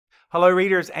Hello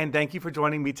readers, and thank you for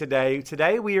joining me today.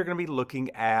 Today we are going to be looking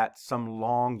at some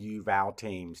long U vowel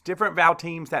teams, different vowel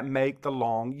teams that make the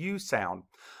long U sound.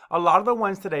 A lot of the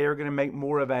ones today are going to make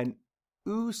more of an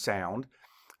oo sound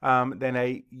than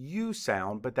a U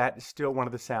sound, but that is still one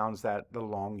of the sounds that the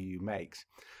long U makes.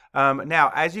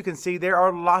 Now, as you can see, there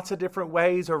are lots of different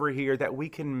ways over here that we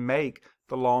can make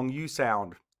the long U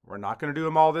sound. We're not going to do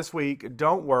them all this week.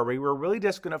 Don't worry. We're really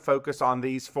just going to focus on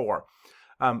these four.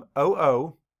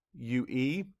 O-O,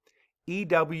 U-E,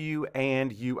 E-W,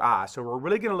 and U-I. So we're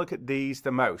really going to look at these the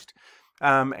most.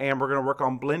 And we're going to work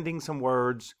on blending some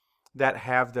words that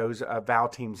have those vowel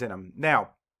teams in them.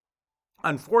 Now,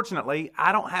 unfortunately,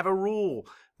 I don't have a rule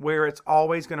where it's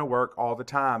always going to work all the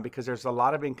time because there's a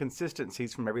lot of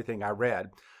inconsistencies from everything I read.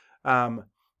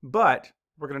 But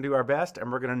we're going to do our best,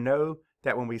 and we're going to know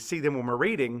that when we see them when we're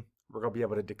reading, we're going to be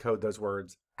able to decode those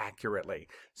words accurately.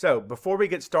 So before we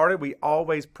get started, we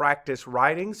always practice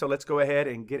writing. So let's go ahead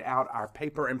and get out our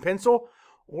paper and pencil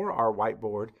or our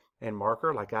whiteboard and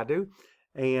marker like I do.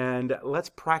 And let's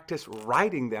practice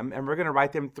writing them. And we're going to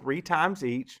write them 3 times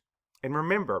each. And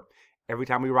remember, every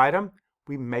time we write them,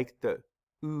 we make the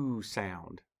oo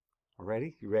sound. All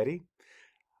ready? You ready?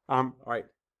 All right.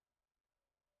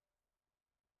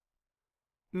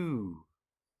 Oo.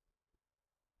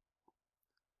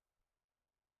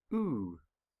 Ooh.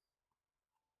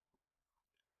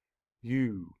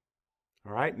 U.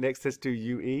 All right, next let's do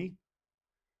U-E.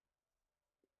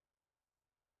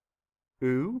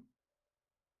 Ooh.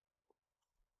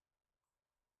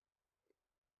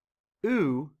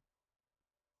 Ooh.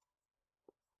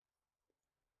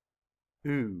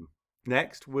 Ooh.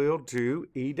 Next we'll do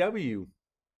E-W.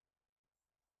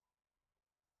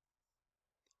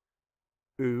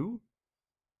 Ooh.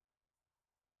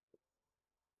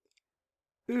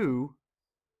 Ooh.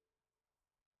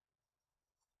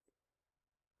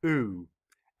 Ooh.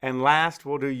 And last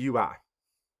we'll do U-I.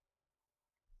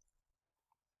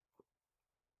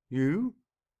 U.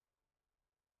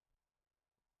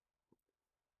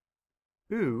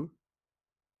 Ooh.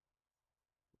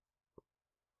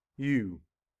 U.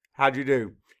 How'd you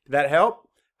do? Did that help?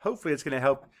 Hopefully it's going to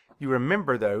help you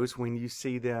remember those when you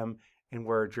see them in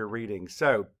words you're reading.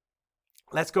 So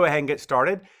let's go ahead and get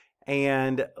started,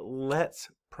 and let's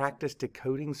practice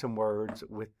decoding some words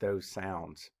with those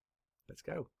sounds. Let's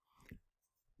go.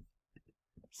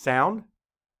 Sound.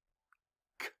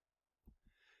 K.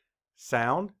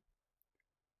 Sound.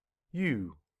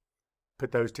 U.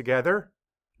 Put those together.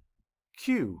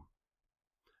 Q.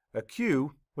 A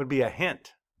Q would be a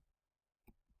hint.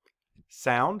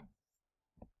 Sound.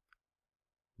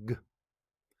 G.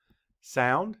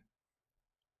 Sound.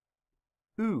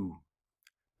 Oo.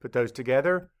 Put those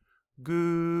together.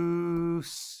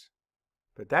 Goose.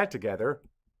 Put that together.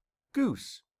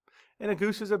 Goose. And a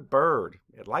goose is a bird.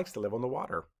 It likes to live on the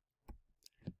water.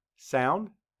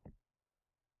 Sound.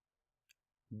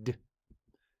 D.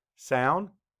 Sound.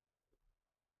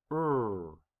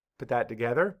 R. Put that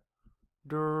together.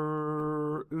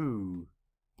 Drew.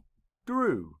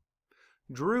 Drew.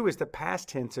 Drew is the past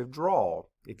tense of draw.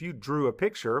 If you drew a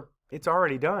picture, it's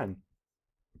already done.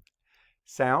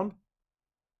 Sound.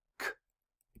 K.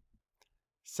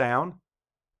 Sound.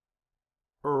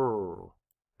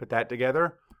 Put that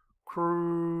together.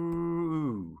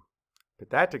 Crew. Put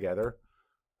that together.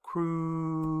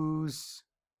 Cruise.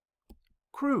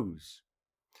 Cruise.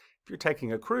 If you're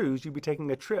taking a cruise, you'd be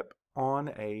taking a trip on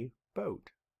a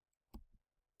boat.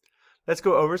 Let's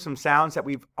go over some sounds that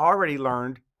we've already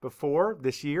learned before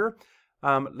this year.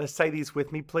 Let's say these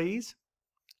with me, please.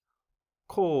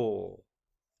 Call.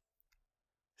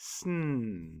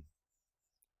 Sn.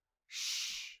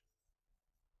 Sh.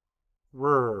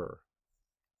 R.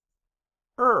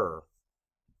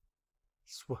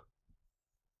 Sw.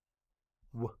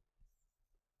 W.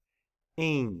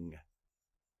 Ing.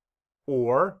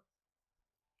 Or.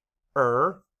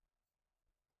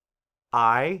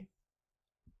 I.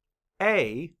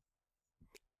 A.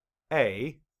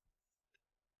 I.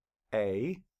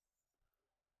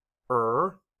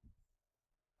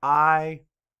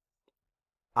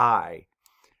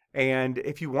 And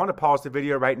if you want to pause the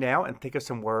video right now and think of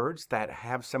some words that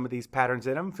have some of these patterns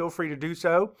in them, feel free to do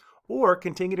so, or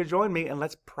continue to join me and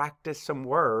let's practice some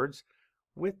words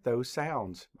with those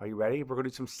sounds. Are you ready? We're going to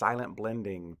do some silent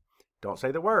blending. Don't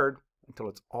say the word until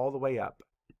it's all the way up.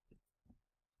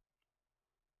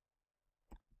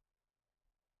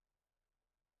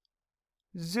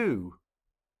 Zoo.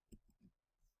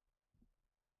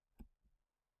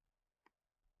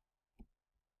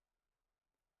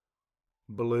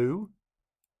 Blue.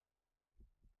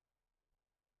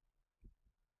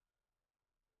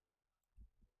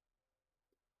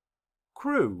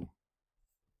 Crew.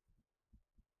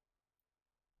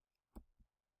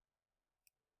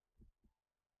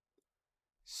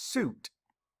 suit,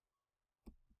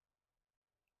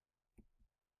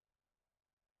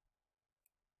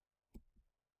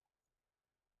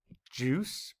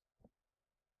 juice,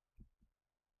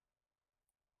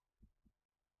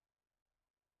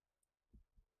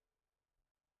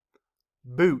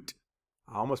 boot.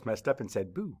 I almost messed up and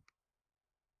said boo.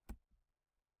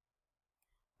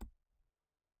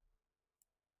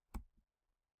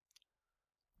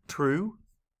 True,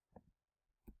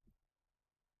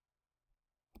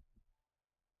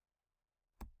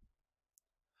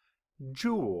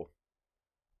 jewel,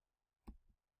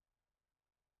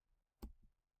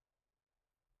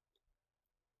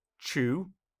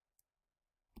 chew,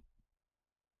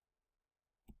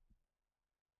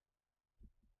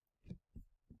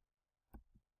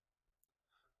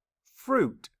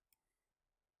 fruit,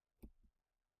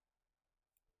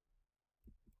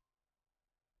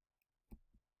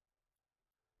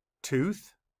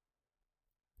 tooth,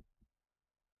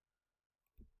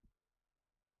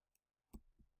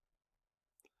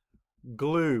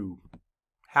 glue.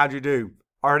 How'd you do?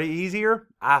 Already easier?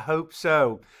 I hope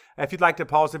so. If you'd like to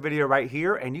pause the video right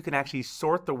here and you can actually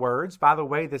sort the words by the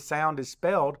way the sound is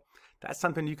spelled, that's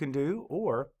something you can do,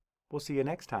 or we'll see you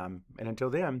next time. And until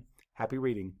then, happy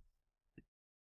reading.